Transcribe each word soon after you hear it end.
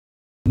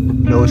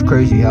know what's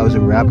crazy? How as a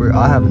rapper,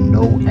 I have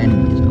no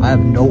enemies. I have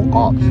no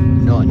ops,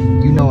 none.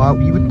 You know,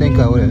 you would think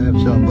I would have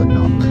some, but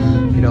no.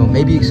 You know,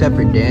 maybe except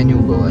for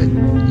Daniel, but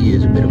he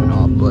is a bit of an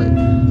op. But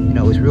you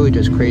know, it's really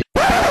just crazy.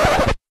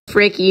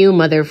 Frick you,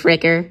 mother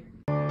fricker.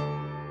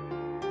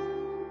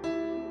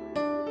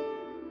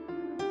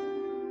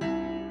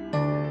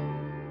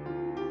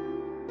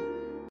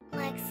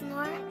 Like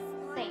snort.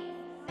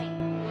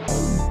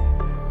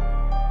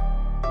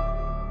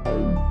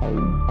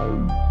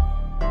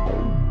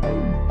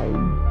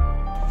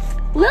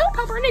 Well,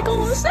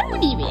 Pumpernickel, so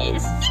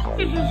devious.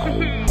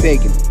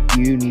 Bacon,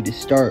 you need to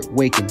start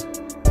waking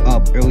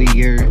up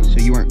earlier so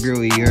you aren't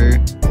girlier,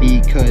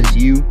 because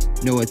you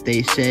know what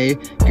they say,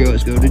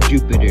 girls go to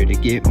Jupiter to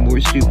get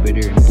more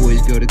stupider, and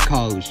boys go to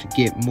college to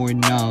get more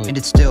knowledge. And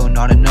it's still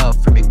not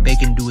enough for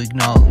McBacon to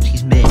acknowledge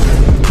he's mid.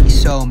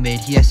 He's so mid,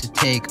 he has to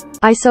take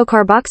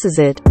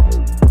isocarboxazid.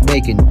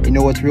 Bacon, you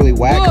know what's really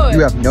whack? What? You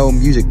have no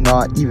music,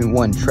 not even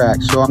one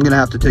track. So I'm gonna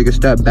have to take a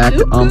step back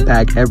to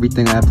unpack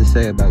everything I have to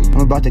say about you.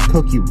 I'm about to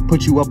cook you,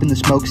 put you up in the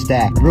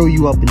smokestack, grill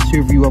you up and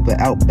serve you up at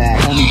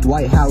Outback. Call me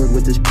Dwight Howard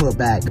with this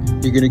putback.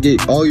 You're gonna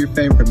get all your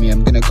fame from me.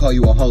 I'm gonna call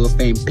you a Hall of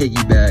Fame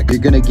piggyback.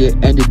 You're gonna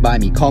get ended by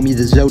me. Call me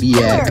the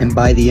Zodiac. And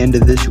by the end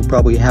of this, you'll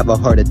probably have a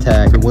heart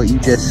attack. For what you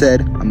just said,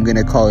 I'm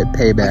gonna call it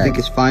payback. I think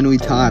it's finally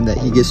time that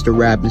he gets to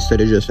rap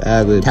instead of just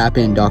ad-lib. Tap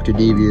in, Dr.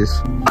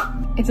 Devious.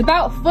 It's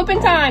about flipping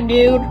time,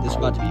 dude. This is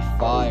about to be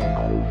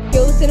fire.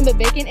 Yo, listen to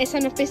McBacon, it's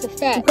time to face the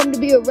fact. You come to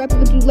be a rapper,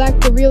 but you lack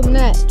the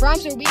realness.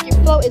 Rhymes are weak, your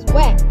flow is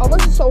whack. Our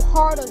verse is so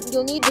hard,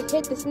 you'll need to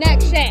hit the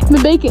snack shack.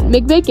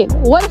 McBacon,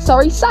 what a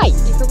sorry sight.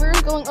 Your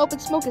career's going open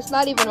smoke, it's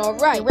not even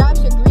alright. Your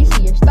raps are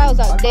greasy, your style's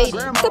outdated.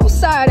 Step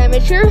aside,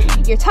 amateur,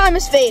 your time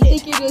is faded. You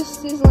think you're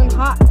just sizzling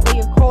hot, but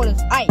you're cold as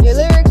ice. Your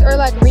lyrics are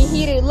like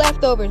reheated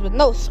leftovers with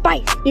no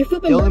spice. You're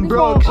flipping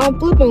burgers, I'm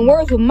flipping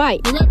words with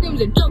might. Your rap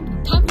game's a joke,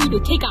 time for you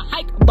to take a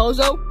hike,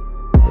 bozo.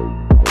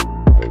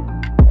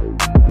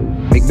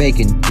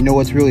 McBacon, you know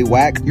what's really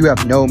whack? You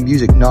have no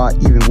music, not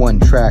even one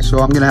track. So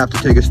I'm gonna have to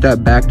take a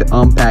step back to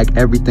unpack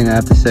everything I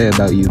have to say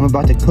about you. I'm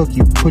about to cook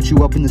you, put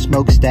you up in the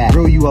smokestack,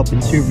 grill you up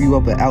and serve you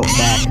up at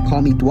Outback.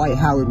 Call me Dwight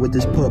Howard with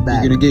this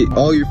putback. You're gonna get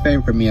all your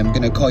fame from me. I'm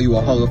gonna call you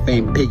a Hall of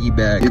Fame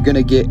piggyback. You're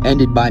gonna get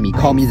ended by me.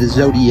 Call me the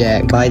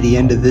Zodiac. By the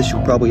end of this,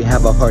 you'll probably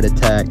have a heart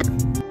attack.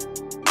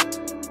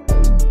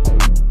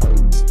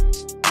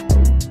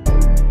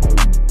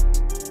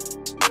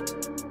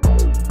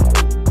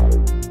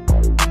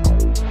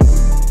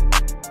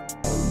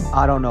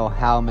 I don't know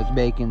how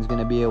McBacon's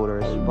gonna be able to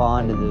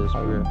respond to this,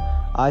 bro.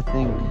 I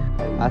think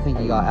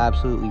he got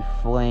absolutely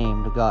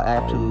flamed, got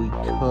absolutely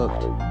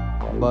cooked,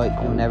 but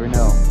you'll never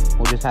know.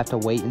 We'll just have to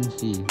wait and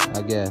see,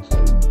 I guess.